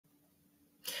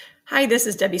Hi, this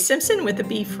is Debbie Simpson with the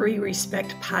Be Free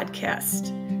Respect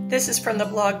podcast. This is from the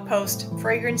blog post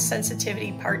Fragrance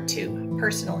Sensitivity Part 2,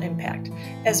 Personal Impact,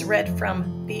 as read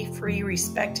from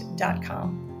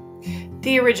BeFreeRespect.com.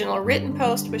 The original written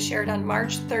post was shared on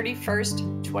March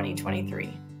 31st,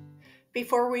 2023.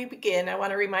 Before we begin, I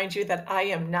want to remind you that I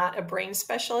am not a brain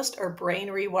specialist or brain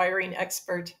rewiring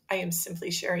expert. I am simply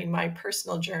sharing my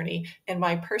personal journey and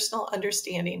my personal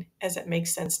understanding as it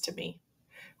makes sense to me.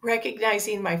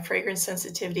 Recognizing my fragrance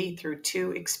sensitivity through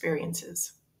two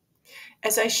experiences.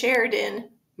 As I shared in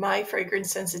my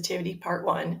fragrance sensitivity part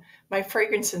 1, my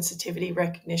fragrance sensitivity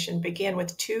recognition began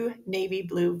with 2 navy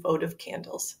blue votive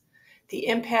candles. The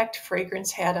impact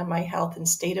fragrance had on my health and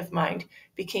state of mind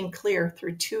became clear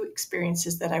through 2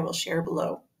 experiences that I will share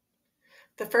below.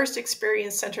 The first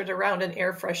experience centered around an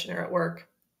air freshener at work.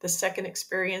 The second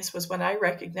experience was when I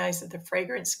recognized that the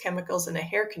fragrance chemicals in a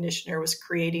hair conditioner was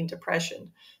creating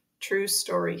depression. True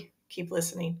story. Keep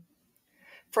listening.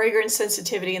 Fragrance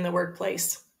sensitivity in the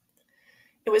workplace.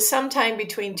 It was sometime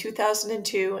between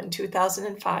 2002 and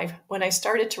 2005 when I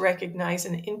started to recognize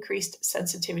an increased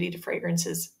sensitivity to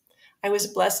fragrances. I was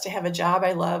blessed to have a job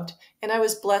I loved, and I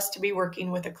was blessed to be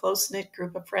working with a close-knit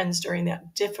group of friends during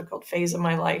that difficult phase of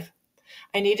my life.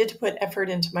 I needed to put effort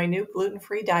into my new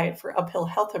gluten-free diet for uphill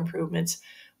health improvements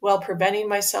while preventing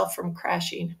myself from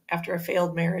crashing after a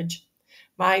failed marriage.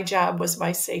 My job was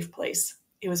my safe place.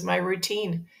 It was my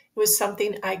routine. It was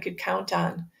something I could count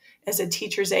on. As a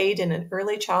teacher's aide in an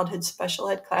early childhood special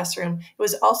ed classroom, it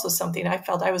was also something I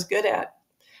felt I was good at.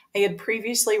 I had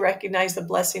previously recognized the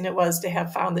blessing it was to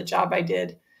have found the job I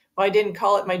did. While I didn't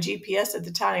call it my GPS at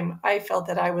the time, I felt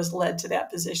that I was led to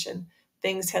that position.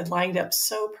 Things had lined up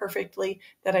so perfectly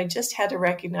that I just had to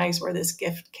recognize where this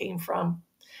gift came from.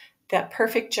 That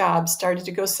perfect job started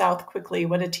to go south quickly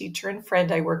when a teacher and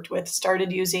friend I worked with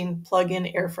started using plug-in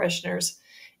air fresheners.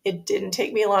 It didn't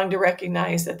take me long to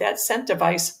recognize that that scent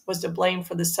device was to blame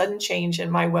for the sudden change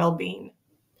in my well-being.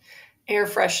 Air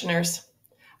fresheners.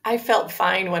 I felt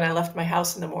fine when I left my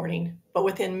house in the morning, but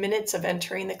within minutes of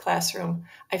entering the classroom,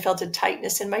 I felt a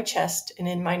tightness in my chest and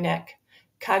in my neck.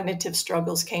 Cognitive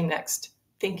struggles came next.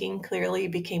 Thinking clearly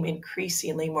became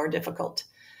increasingly more difficult.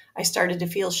 I started to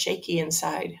feel shaky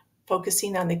inside.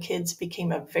 Focusing on the kids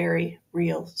became a very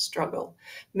real struggle.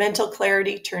 Mental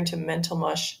clarity turned to mental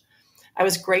mush. I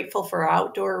was grateful for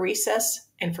outdoor recess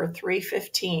and for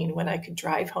 3:15 when I could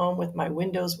drive home with my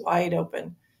windows wide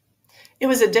open. It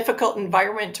was a difficult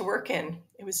environment to work in.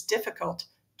 It was difficult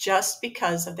just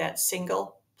because of that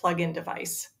single plug-in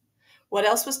device. What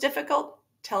else was difficult?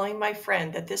 Telling my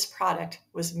friend that this product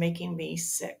was making me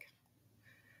sick.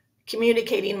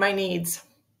 Communicating my needs.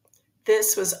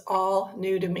 This was all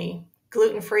new to me.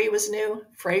 Gluten-free was new.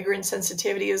 Fragrance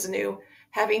sensitivity was new.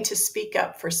 Having to speak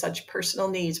up for such personal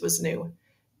needs was new.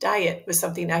 Diet was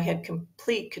something I had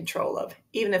complete control of,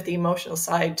 even if the emotional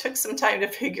side took some time to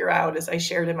figure out, as I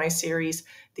shared in my series,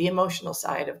 the emotional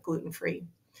side of gluten-free.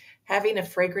 Having a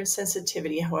fragrance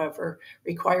sensitivity, however,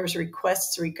 requires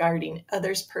requests regarding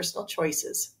others' personal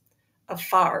choices, a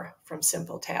far from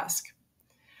simple task.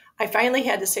 I finally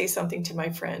had to say something to my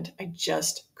friend. I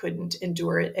just couldn't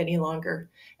endure it any longer.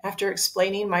 After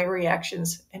explaining my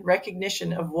reactions and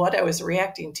recognition of what I was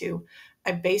reacting to,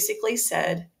 I basically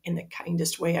said, in the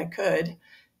kindest way I could,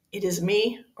 "It is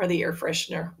me or the air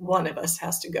freshener. One of us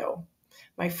has to go."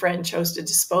 My friend chose to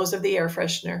dispose of the air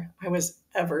freshener. I was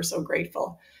ever so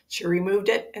grateful. She removed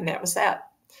it, and that was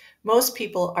that. Most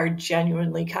people are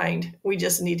genuinely kind. We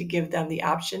just need to give them the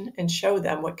option and show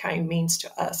them what kind means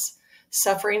to us.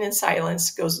 Suffering in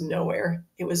silence goes nowhere.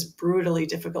 It was brutally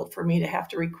difficult for me to have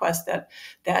to request that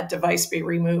that device be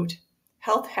removed.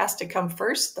 Health has to come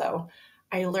first, though.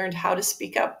 I learned how to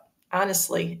speak up.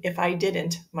 Honestly, if I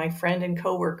didn't, my friend and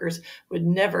coworkers would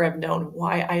never have known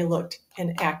why I looked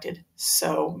and acted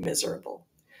so miserable.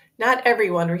 Not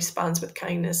everyone responds with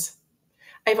kindness.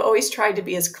 I've always tried to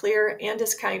be as clear and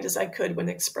as kind as I could when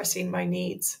expressing my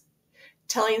needs.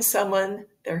 Telling someone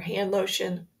their hand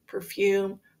lotion,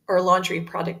 perfume, or laundry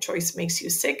product choice makes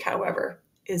you sick, however,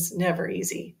 is never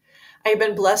easy. I have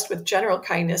been blessed with general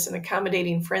kindness and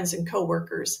accommodating friends and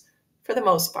coworkers, for the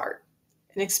most part.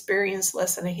 An experience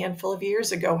less than a handful of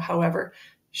years ago, however,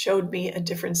 showed me a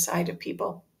different side of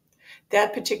people.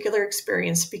 That particular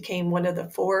experience became one of the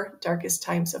 4 darkest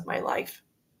times of my life.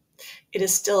 It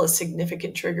is still a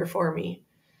significant trigger for me.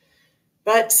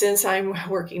 But since I'm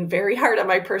working very hard on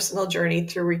my personal journey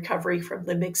through recovery from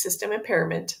limbic system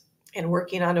impairment and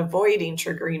working on avoiding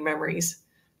triggering memories,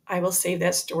 I will save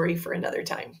that story for another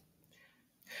time.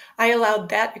 I allowed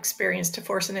that experience to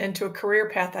force an end to a career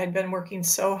path I'd been working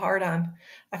so hard on.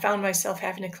 I found myself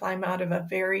having to climb out of a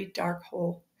very dark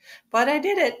hole. But I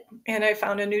did it, and I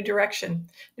found a new direction.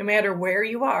 No matter where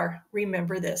you are,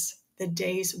 remember this: the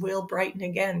days will brighten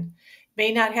again. It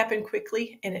may not happen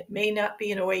quickly, and it may not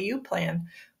be in a way you plan,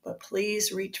 but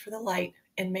please reach for the light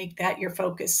and make that your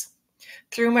focus.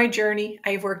 Through my journey,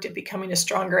 I have worked at becoming a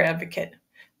stronger advocate.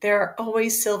 There are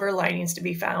always silver linings to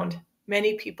be found.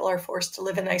 Many people are forced to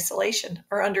live in isolation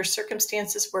or under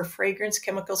circumstances where fragrance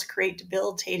chemicals create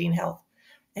debilitating health.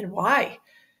 And why?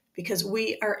 Because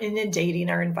we are inundating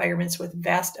our environments with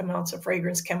vast amounts of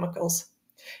fragrance chemicals.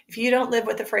 If you don't live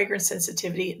with a fragrance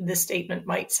sensitivity, this statement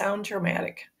might sound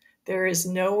dramatic. There is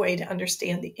no way to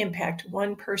understand the impact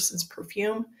one person's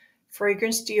perfume,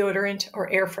 fragrance deodorant,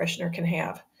 or air freshener can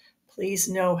have. Please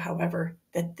know, however,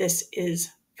 that this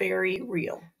is very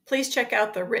real. Please check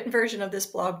out the written version of this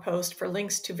blog post for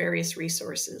links to various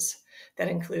resources that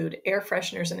include air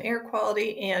fresheners and air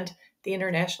quality and the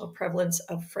international prevalence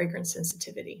of fragrance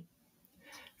sensitivity.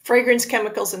 Fragrance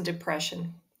chemicals and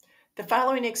depression. The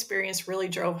following experience really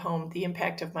drove home the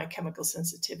impact of my chemical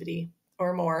sensitivity,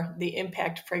 or more, the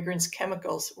impact fragrance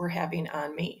chemicals were having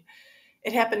on me.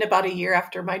 It happened about a year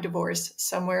after my divorce,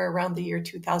 somewhere around the year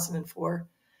 2004.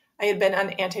 I had been on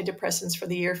antidepressants for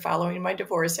the year following my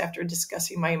divorce after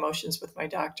discussing my emotions with my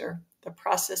doctor. The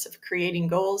process of creating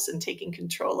goals and taking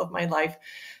control of my life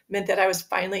meant that I was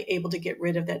finally able to get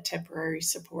rid of that temporary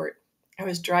support. I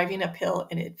was driving uphill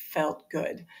and it felt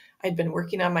good. I'd been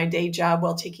working on my day job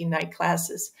while taking night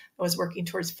classes. I was working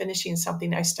towards finishing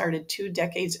something I started 2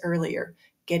 decades earlier,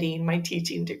 getting my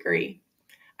teaching degree.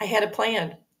 I had a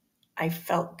plan. I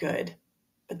felt good,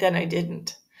 but then I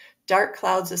didn't. Dark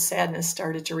clouds of sadness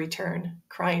started to return.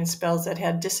 Crying spells that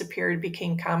had disappeared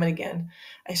became common again.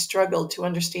 I struggled to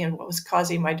understand what was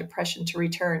causing my depression to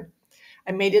return.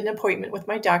 I made an appointment with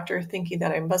my doctor, thinking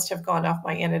that I must have gone off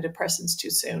my antidepressants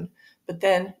too soon. But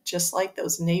then, just like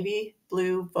those navy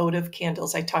blue votive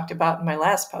candles I talked about in my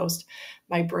last post,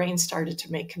 my brain started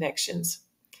to make connections.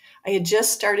 I had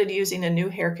just started using a new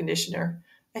hair conditioner.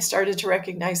 I started to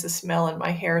recognize the smell in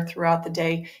my hair throughout the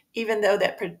day, even though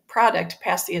that product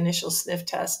passed the initial sniff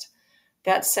test.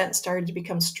 That scent started to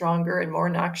become stronger and more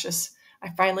noxious.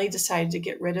 I finally decided to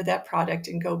get rid of that product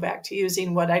and go back to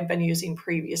using what I'd been using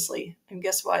previously. And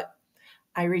guess what?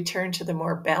 I returned to the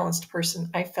more balanced person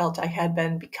I felt I had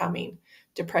been becoming.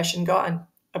 Depression gone,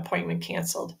 appointment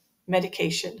canceled,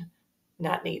 medication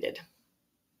not needed.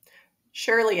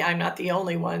 Surely I'm not the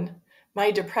only one. My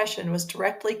depression was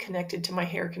directly connected to my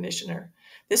hair conditioner.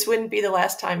 This wouldn't be the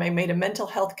last time I made a mental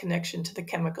health connection to the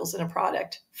chemicals in a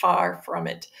product. Far from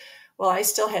it. Well, I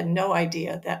still had no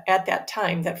idea that at that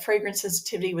time that fragrance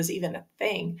sensitivity was even a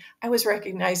thing. I was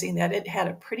recognizing that it had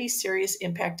a pretty serious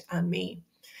impact on me.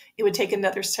 It would take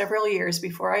another several years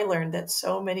before I learned that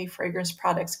so many fragrance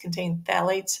products contain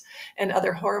phthalates and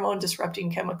other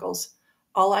hormone-disrupting chemicals.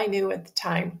 All I knew at the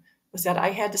time was that I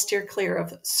had to steer clear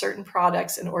of certain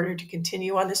products in order to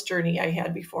continue on this journey I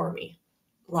had before me,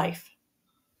 life.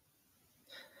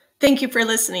 Thank you for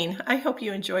listening. I hope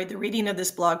you enjoyed the reading of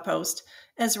this blog post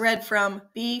as read from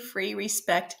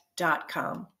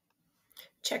BeFreeRespect.com.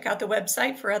 Check out the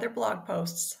website for other blog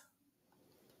posts.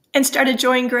 And start a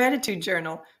Joy and Gratitude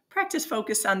journal. Practice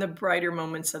focus on the brighter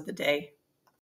moments of the day.